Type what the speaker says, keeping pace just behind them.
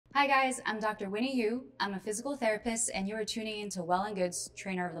Hi guys, I'm Dr. Winnie Yu. I'm a physical therapist and you are tuning into Well+Good's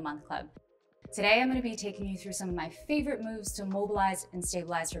Trainer of the Month Club. Today I'm going to be taking you through some of my favorite moves to mobilize and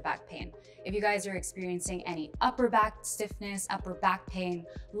stabilize your back pain. If you guys are experiencing any upper back stiffness, upper back pain,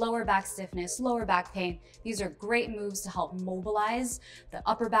 lower back stiffness, lower back pain, these are great moves to help mobilize the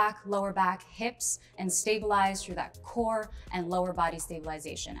upper back, lower back, hips, and stabilize through that core and lower body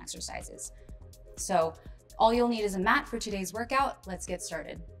stabilization exercises. So all you'll need is a mat for today's workout. Let's get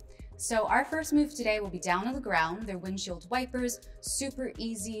started. So our first move today will be down on the ground. They're windshield wipers, super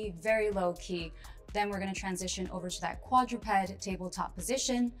easy, very low key. Then we're gonna transition over to that quadruped tabletop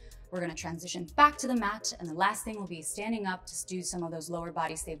position. We're gonna transition back to the mat. And the last thing will be standing up to do some of those lower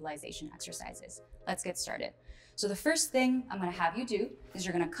body stabilization exercises. Let's get started. So the first thing I'm gonna have you do is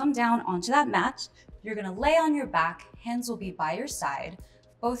you're gonna come down onto that mat. You're gonna lay on your back, hands will be by your side.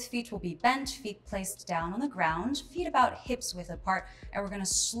 Both feet will be bent, feet placed down on the ground, feet about hips width apart, and we're gonna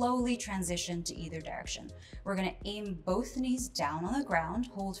slowly transition to either direction. We're gonna aim both knees down on the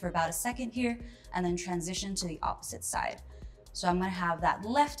ground, hold for about a second here, and then transition to the opposite side. So I'm gonna have that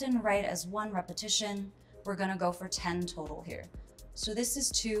left and right as one repetition. We're gonna go for 10 total here. So this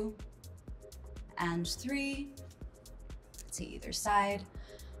is 2 and 3 to either side,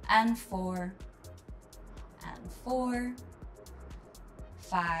 and 4 and 4.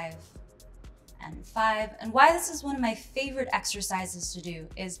 5 and 5. And why this is one of my favorite exercises to do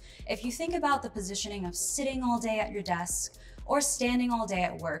is if you think about the positioning of sitting all day at your desk or standing all day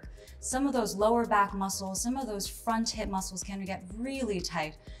at work, some of those lower back muscles, some of those front hip muscles can get really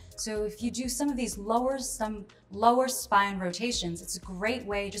tight. So if you do some of these lower spine rotations, it's a great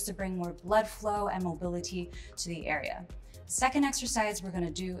way just to bring more blood flow and mobility to the area. Second exercise we're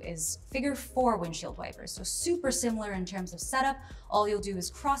gonna do is figure 4 windshield wipers. So super similar in terms of setup. All you'll do is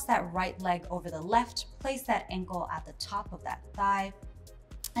cross that right leg over the left, place that ankle at the top of that thigh,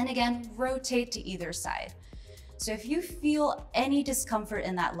 and again, rotate to either side. So if you feel any discomfort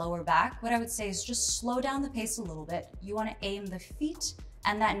in that lower back, what I would say is just slow down the pace a little bit. You wanna aim the feet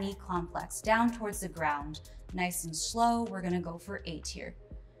and that knee complex down towards the ground. Nice and slow, we're gonna go for 8 here.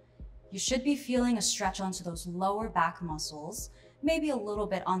 You should be feeling a stretch onto those lower back muscles, maybe a little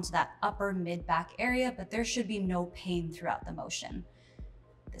bit onto that upper mid back area, but there should be no pain throughout the motion.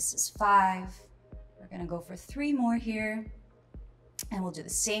 This is 5. We're gonna go for 3 more here, and we'll do the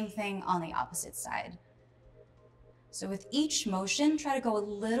same thing on the opposite side. So with each motion, try to go a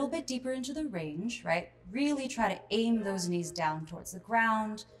little bit deeper into the range, right? Really try to aim those knees down towards the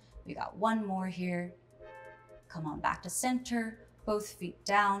ground. We got 1 more here. Come on back to center, both feet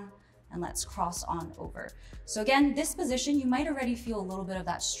down. And let's cross on over. So again, this position, you might already feel a little bit of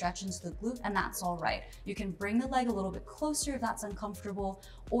that stretch into the glute, and that's all right. You can bring the leg a little bit closer if that's uncomfortable,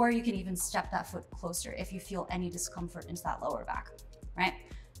 or you can even step that foot closer if you feel any discomfort into that lower back, right?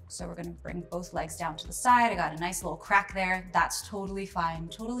 So we're gonna bring both legs down to the side. I got a nice little crack there. That's totally fine,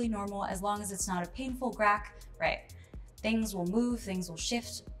 totally normal, as long as it's not a painful crack, right? Things will move, things will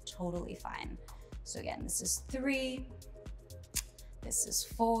shift, totally fine. So again, this is 3, this is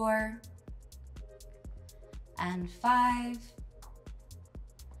 4 and 5.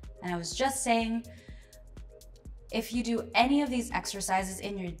 And I was just saying, if you do any of these exercises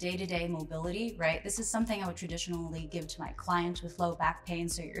in your day-to-day mobility, right? This is something I would traditionally give to my client with low back pain.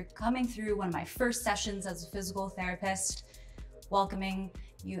 So you're coming through one of my first sessions as a physical therapist, welcoming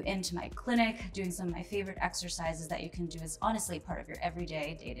you into my clinic, doing some of my favorite exercises that you can do as honestly part of your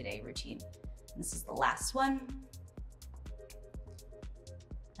everyday, day-to-day routine. And this is the last one.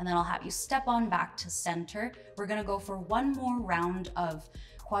 And then I'll have you step on back to center. We're gonna go for 1 more round of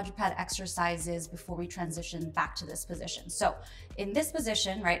quadruped exercises before we transition back to this position. So in this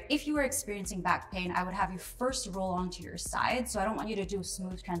position, right, if you are experiencing back pain, I would have you first roll onto your side. So I don't want you to do a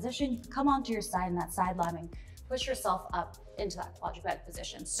smooth transition. You can come onto your side in that side lying, push yourself up into that quadruped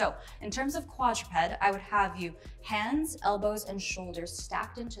position. So in terms of quadruped, I would have you hands, elbows, and shoulders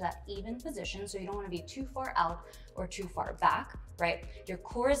stacked into that even position. So you don't want to be too far out or too far back, right? Your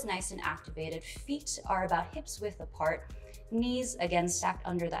core is nice and activated. Feet are about hips width apart. Knees, again, stacked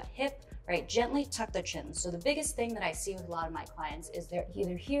under that hip, right? Gently tuck the chin. So the biggest thing that I see with a lot of my clients is they're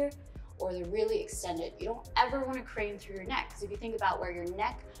either here or they're really extended. You don't ever want to crane through your neck, because if you think about where your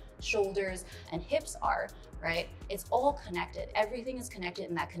neck, shoulders, and hips are, right, it's all connected. Everything is connected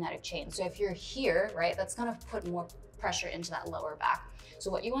in that kinetic chain. So if you're here, right, that's gonna put more pressure into that lower back.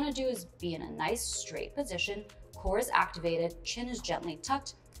 So what you wanna do is be in a nice straight position, core is activated, chin is gently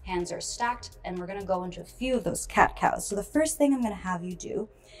tucked, hands are stacked, and we're gonna go into a few of those cat-cows. So the first thing I'm gonna have you do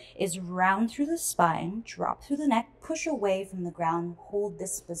is round through the spine, drop through the neck, push away from the ground, hold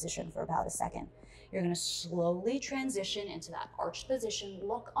this position for about a second. You're gonna slowly transition into that arched position,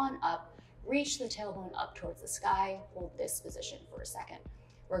 look on up, reach the tailbone up towards the sky, hold this position for a second.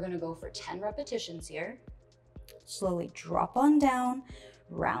 We're gonna go for 10 repetitions here. Slowly drop on down,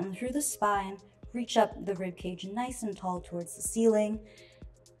 round through the spine, reach up the rib cage nice and tall towards the ceiling,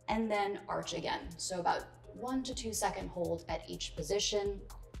 and then arch again. So about 1 to 2 second hold at each position.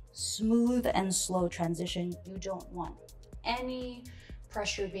 Smooth and slow transition. You don't want any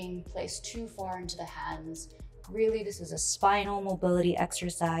pressure being placed too far into the hands. Really, this is a spinal mobility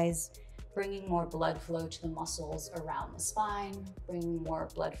exercise, bringing more blood flow to the muscles around the spine, bringing more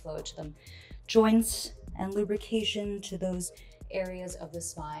blood flow to the joints and lubrication to those areas of the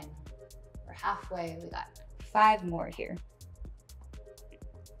spine. We're halfway, we got 5 more here.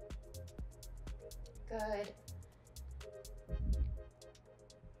 Good.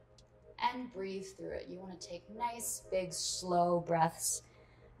 And breathe through it. You want to take nice, big, slow breaths.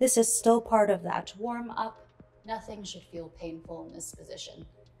 This is still part of that warm up. Nothing should feel painful in this position.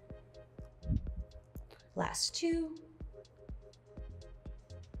 Last 2.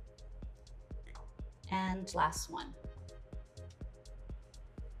 And last 1.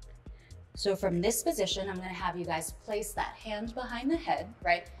 So from this position, I'm going to have you guys place that hand behind the head,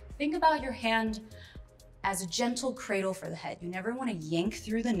 right? Think about your hand as a gentle cradle for the head. You never want to yank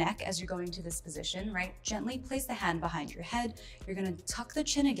through the neck as you're going to this position, right? Gently place the hand behind your head. You're going to tuck the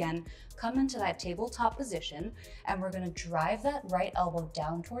chin again, come into that tabletop position, and we're going to drive that right elbow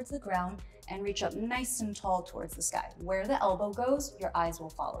down towards the ground and reach up nice and tall towards the sky. Where the elbow goes, your eyes will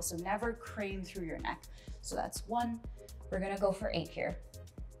follow. So never crane through your neck. So that's 1. We're going to go for 8 here.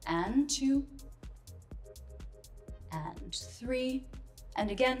 And 2. And 3. And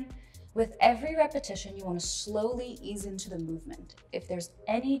again, with every repetition, you want to slowly ease into the movement. If there's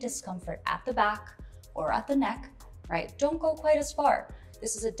any discomfort at the back or at the neck, right, don't go quite as far.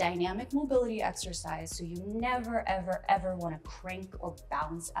 This is a dynamic mobility exercise, so you never, ever, ever want to crank or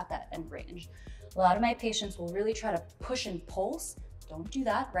bounce at that end range. A lot of my patients will really try to push and pulse. Don't do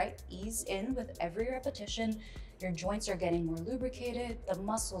that, right? Ease in with every repetition. Your joints are getting more lubricated, the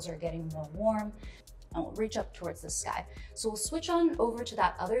muscles are getting more warm, and we'll reach up towards the sky. So we'll switch on over to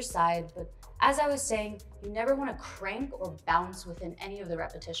that other side, but as I was saying, you never want to crank or bounce within any of the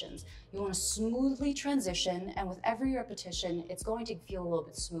repetitions. You want to smoothly transition, and with every repetition, it's going to feel a little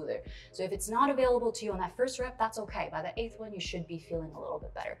bit smoother. So if it's not available to you on that first rep, that's okay. By the 8th one, you should be feeling a little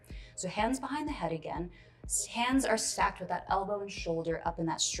bit better. So hands behind the head again. Hands are stacked with that elbow and shoulder up in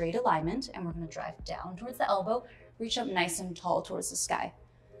that straight alignment, and we're going to drive down towards the elbow, reach up nice and tall towards the sky.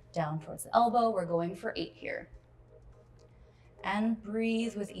 Down towards the elbow, we're going for 8 here. And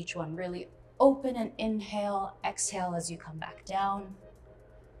breathe with each one. Really open and inhale, exhale as you come back down.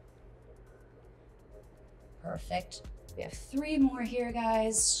 Perfect. We have 3 more here,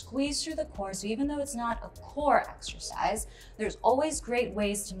 guys. Squeeze through the core. So even though it's not a core exercise, there's always great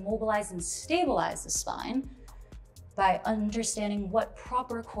ways to mobilize and stabilize the spine by understanding what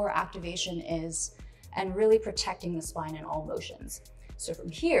proper core activation is and really protecting the spine in all motions. So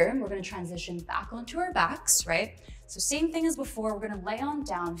from here, we're going to transition back onto our backs, right? So same thing as before, we're going to lay on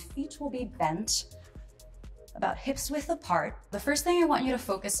down. Feet will be bent about hips width apart. The first thing I want you to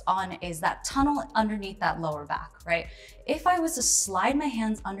focus on is that tunnel underneath that lower back, right? If I was to slide my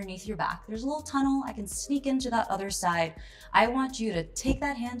hands underneath your back, there's a little tunnel. I can sneak into that other side. I want you to take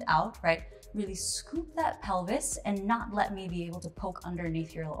that hand out, right? Really scoop that pelvis and not let me be able to poke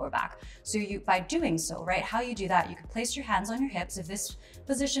underneath your lower back. So by doing so, right, how you do that, you can place your hands on your hips. If this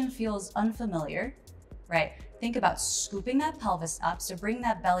position feels unfamiliar, right, think about scooping that pelvis up. So bring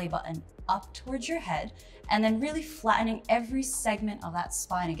that belly button up towards your head and then really flattening every segment of that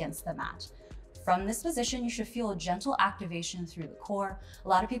spine against the mat. From this position, you should feel a gentle activation through the core. A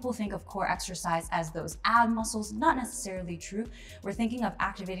lot of people think of core exercise as those ab muscles, not necessarily true. We're thinking of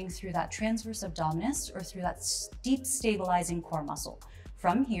activating through that transverse abdominis or through that deep stabilizing core muscle.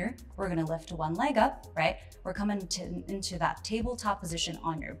 From here, we're gonna lift one leg up, right? We're coming into that tabletop position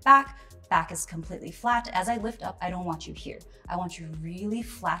on your back. Back is completely flat. As I lift up, I don't want you here. I want you really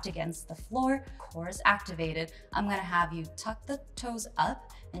flat against the floor. Core is activated. I'm gonna have you tuck the toes up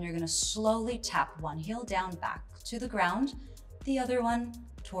and you're gonna slowly tap one heel down back to the ground, the other one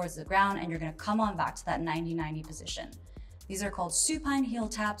towards the ground, and you're gonna come on back to that 90-90 position. These are called supine heel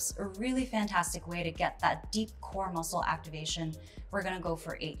taps, a really fantastic way to get that deep core muscle activation. We're gonna go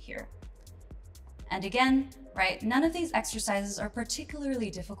for 8 here. And again, right, none of these exercises are particularly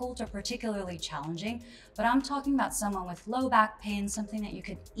difficult or particularly challenging, but I'm talking about someone with low back pain, something that you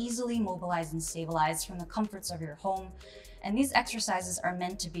could easily mobilize and stabilize from the comforts of your home. And these exercises are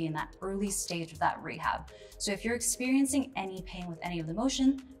meant to be in that early stage of that rehab. So if you're experiencing any pain with any of the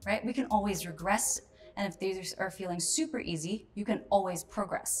motion, right, we can always regress. And if these are feeling super easy, you can always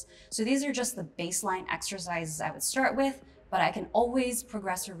progress. So these are just the baseline exercises I would start with, but I can always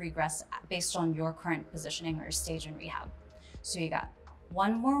progress or regress based on your current positioning or stage in rehab. So you got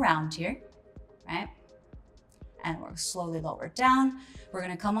one more round here, right? And we're slowly lower down. We're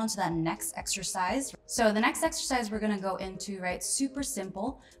gonna come on to that next exercise. So the next exercise we're gonna go into, right, super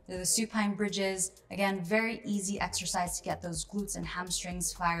simple. They're the supine bridges. Again, very easy exercise to get those glutes and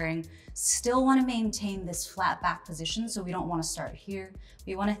hamstrings firing. Still wanna maintain this flat back position, so we don't wanna start here.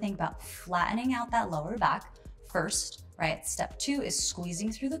 We wanna think about flattening out that lower back first, right? Step 2 is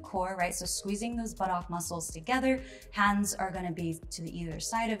squeezing through the core, right? So squeezing those buttock muscles together. Hands are gonna be to the either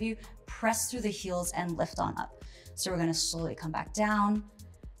side of you. Press through the heels and lift on up. So we're gonna slowly come back down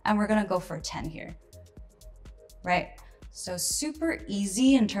and we're gonna go for a 10 here, right? So super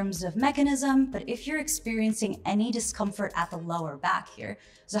easy in terms of mechanism, but if you're experiencing any discomfort at the lower back here,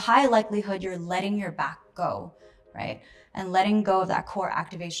 there's a high likelihood you're letting your back go, right? And letting go of that core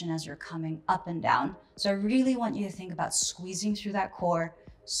activation as you're coming up and down. So I really want you to think about squeezing through that core,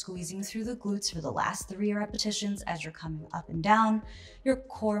 squeezing through the glutes for the last 3 repetitions as you're coming up and down. Your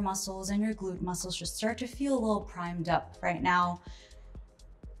core muscles and your glute muscles should start to feel a little primed up right now.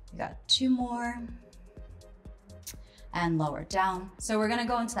 You got 2 more. And lower down. So we're gonna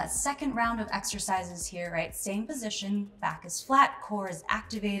go into that second round of exercises here, right? Same position, back is flat, core is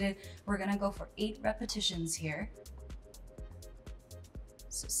activated. We're gonna go for 8 repetitions here.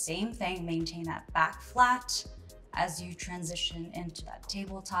 So same thing, maintain that back flat as you transition into that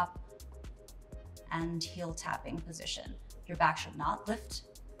tabletop and heel tapping position. Your back should not lift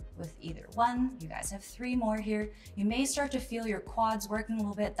with either one. You guys have 3 more here. You may start to feel your quads working a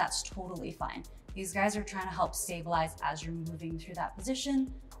little bit. That's totally fine. These guys are trying to help stabilize as you're moving through that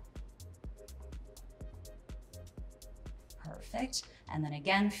position. Perfect. And then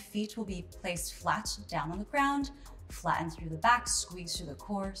again, feet will be placed flat down on the ground, flatten through the back, squeeze through the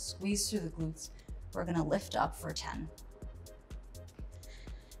core, squeeze through the glutes. We're gonna lift up for 10.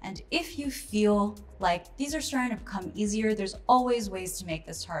 And if you feel like these are starting to become easier, there's always ways to make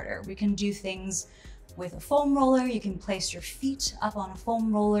this harder. We can do things with a foam roller. You can place your feet up on a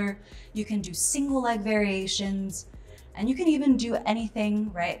foam roller. You can do single leg variations, and you can even do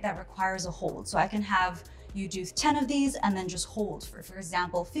anything, right, that requires a hold. So I can have you do 10 of these and then just hold for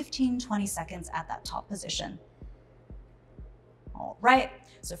example, 15, 20 seconds at that top position. All right,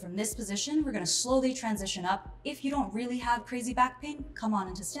 so from this position, we're gonna slowly transition up. If you don't really have crazy back pain, come on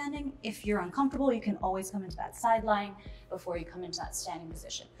into standing. If you're uncomfortable, you can always come into that side lying before you come into that standing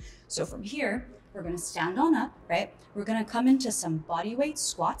position. So from here, we're gonna stand on up, right? We're gonna come into some body weight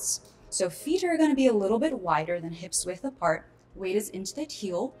squats. So feet are gonna be a little bit wider than hips width apart. Weight is into the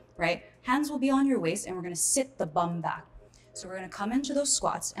heel, right? Hands will be on your waist and we're gonna sit the bum back. So we're gonna come into those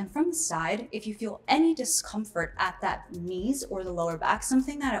squats, and from the side, if you feel any discomfort at that knees or the lower back,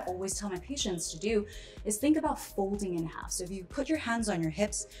 something that I always tell my patients to do is think about folding in half. So if you put your hands on your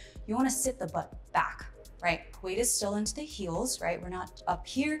hips, you wanna sit the butt back, right? Weight is still into the heels, right? We're not up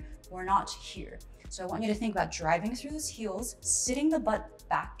here, we're not here. So I want you to think about driving through those heels, sitting the butt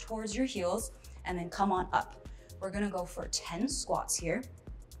back towards your heels, and then come on up. We're gonna go for 10 squats here.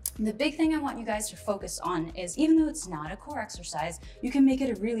 And the big thing I want you guys to focus on is, even though it's not a core exercise, you can make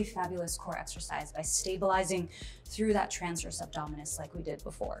it a really fabulous core exercise by stabilizing through that transverse abdominis like we did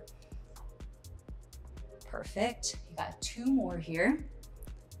before. Perfect. You got 2 more here.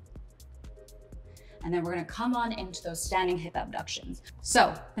 And then we're gonna come on into those standing hip abductions.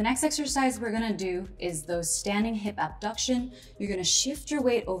 So the next exercise we're gonna do is those standing hip abduction. You're gonna shift your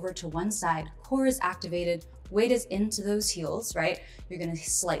weight over to one side, core is activated, weight is into those heels, right? You're gonna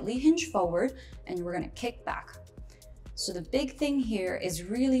slightly hinge forward and we're gonna kick back. So the big thing here is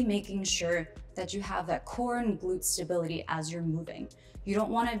really making sure that you have that core and glute stability as you're moving. You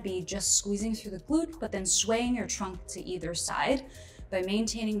don't wanna be just squeezing through the glute, but then swaying your trunk to either side. By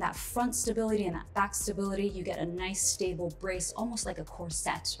maintaining that front stability and that back stability, you get a nice stable brace, almost like a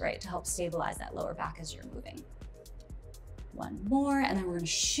corset, right? To help stabilize that lower back as you're moving. 1 more, and then we're gonna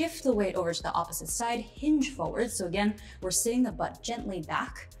shift the weight over to the opposite side, hinge forward. So again, we're sitting the butt gently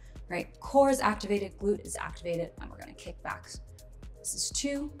back, right? Core is activated, glute is activated, and we're gonna kick back. This is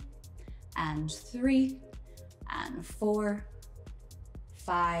 2, and 3, and 4,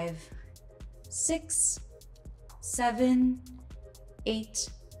 5, 6, 7, 8,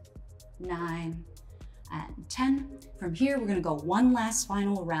 9, and 10. From here, we're gonna go one last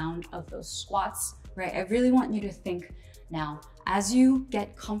final round of those squats, right? I really want you to think now As you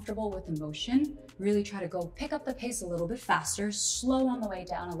get comfortable with the motion, really try to go pick up the pace a little bit faster, slow on the way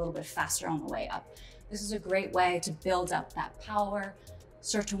down, a little bit faster on the way up. This is a great way to build up that power,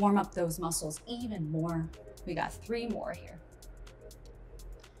 start to warm up those muscles even more. We got 3 more here.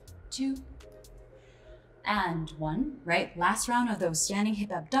 2 and 1, right? Last round of those standing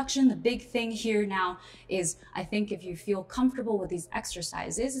hip abduction. The big thing here now is, I think if you feel comfortable with these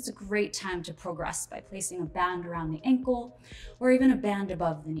exercises, it's a great time to progress by placing a band around the ankle or even a band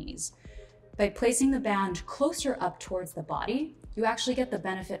above the knees. By placing the band closer up towards the body, you actually get the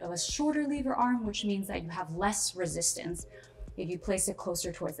benefit of a shorter lever arm, which means that you have less resistance. If you place it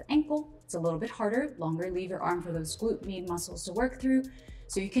closer towards the ankle, it's a little bit harder, longer lever arm for those glute med muscles to work through.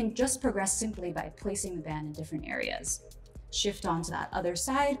 So you can just progress simply by placing the band in different areas. Shift onto that other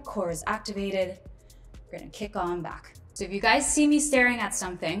side, core is activated. We're gonna kick on back. So if you guys see me staring at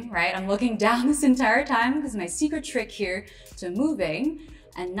something, right, I'm looking down this entire time because my secret trick here to moving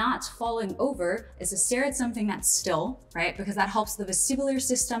and not falling over is to stare at something that's still, right? Because that helps the vestibular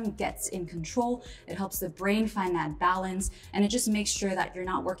system gets in control. It helps the brain find that balance, and it just makes sure that you're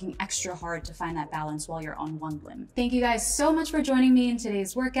not working extra hard to find that balance while you're on one limb. Thank you guys so much for joining me in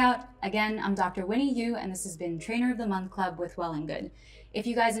today's workout. Again, I'm Dr. Winnie Yu, and this has been Trainer of the Month Club with Well+Good. If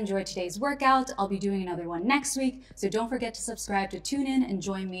you guys enjoyed today's workout, I'll be doing another one next week, so don't forget to subscribe to tune in and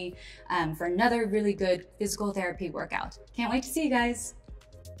join me for another really good physical therapy workout. Can't wait to see you guys.